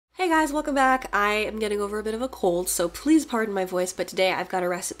Hey guys, welcome back. I am getting over a bit of a cold, so please pardon my voice, but today I've got a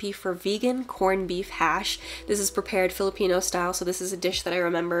recipe for vegan corned beef hash. This is prepared Filipino style, so this is a dish that I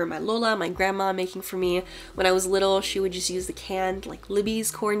remember my Lola, my grandma, making for me. When I was little, she would just use the canned, Libby's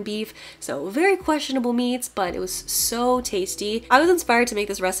corned beef, so very questionable meats, but it was so tasty. I was inspired to make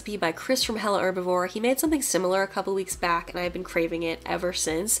this recipe by Chris from Hella Herbivore. He made something similar a couple weeks back, and I've been craving it ever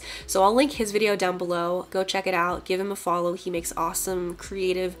since. So I'll link his video down below. Go check it out, give him a follow. He makes awesome,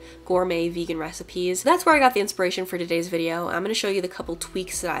 creative, gourmet vegan recipes. That's where I got the inspiration for today's video. I'm going to show you the couple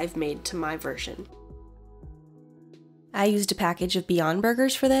tweaks that I've made to my version. I used a package of Beyond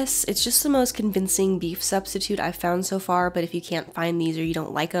Burgers for this. It's just the most convincing beef substitute I've found so far, but if you can't find these or you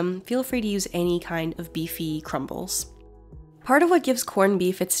don't like them, feel free to use any kind of beefy crumbles. Part of what gives corned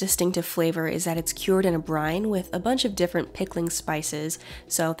beef its distinctive flavor is that it's cured in a brine with a bunch of different pickling spices,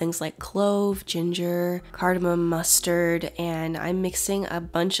 so things like clove, ginger, cardamom, mustard, and I'm mixing a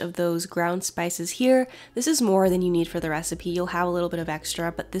bunch of those ground spices here. This is more than you need for the recipe. You'll have a little bit of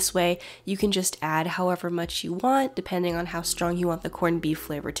extra, but this way you can just add however much you want depending on how strong you want the corned beef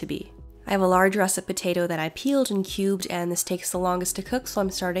flavor to be. I have a large russet potato that I peeled and cubed, and this takes the longest to cook, so I'm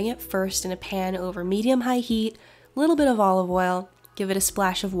starting it first in a pan over medium-high heat. Little bit of olive oil, give it a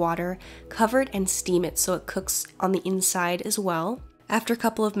splash of water, cover it and steam it so it cooks on the inside as well. After a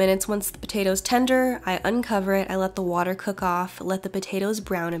couple of minutes, once the potato's tender, I uncover it, I let the water cook off, let the potatoes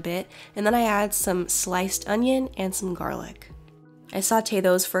brown a bit, and then I add some sliced onion and some garlic. I saute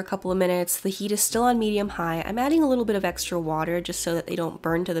those for a couple of minutes. The heat is still on medium-high. I'm adding a little bit of extra water just so that they don't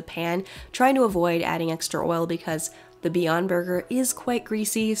burn to the pan, trying to avoid adding extra oil because the Beyond Burger is quite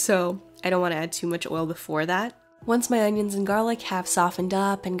greasy, so I don't want to add too much oil before that. Once my onions and garlic have softened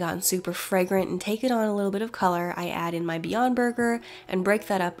up and gotten super fragrant and taken on a little bit of color, I add in my Beyond Burger and break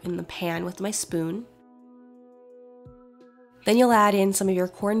that up in the pan with my spoon. Then you'll add in some of your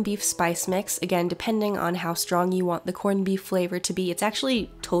corned beef spice mix, again depending on how strong you want the corned beef flavor to be. It's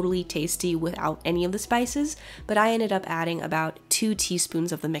actually totally tasty without any of the spices, but I ended up adding about 2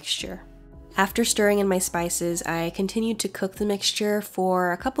 teaspoons of the mixture. After stirring in my spices, I continued to cook the mixture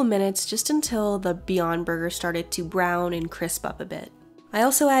for a couple minutes just until the Beyond Burger started to brown and crisp up a bit. I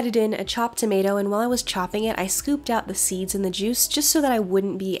also added in a chopped tomato, and while I was chopping it, I scooped out the seeds and the juice just so that I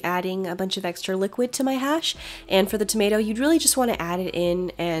wouldn't be adding a bunch of extra liquid to my hash. And for the tomato, you'd really just want to add it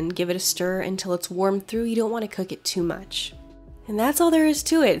in and give it a stir until it's warmed through. You don't want to cook it too much. And that's all there is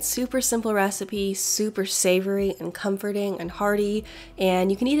to it. Super simple recipe, super savory and comforting and hearty, and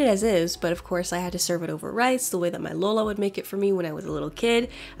you can eat it as is, but of course I had to serve it over rice the way that my Lola would make it for me when I was a little kid.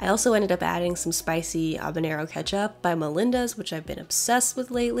 I also ended up adding some spicy habanero ketchup by Melinda's, which I've been obsessed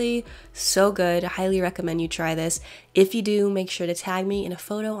with lately. So good. I highly recommend you try this. If you do, make sure to tag me in a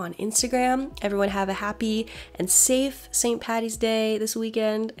photo on Instagram. Everyone have a happy and safe St. Patty's Day this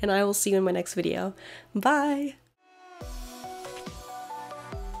weekend, and I will see you in my next video. Bye!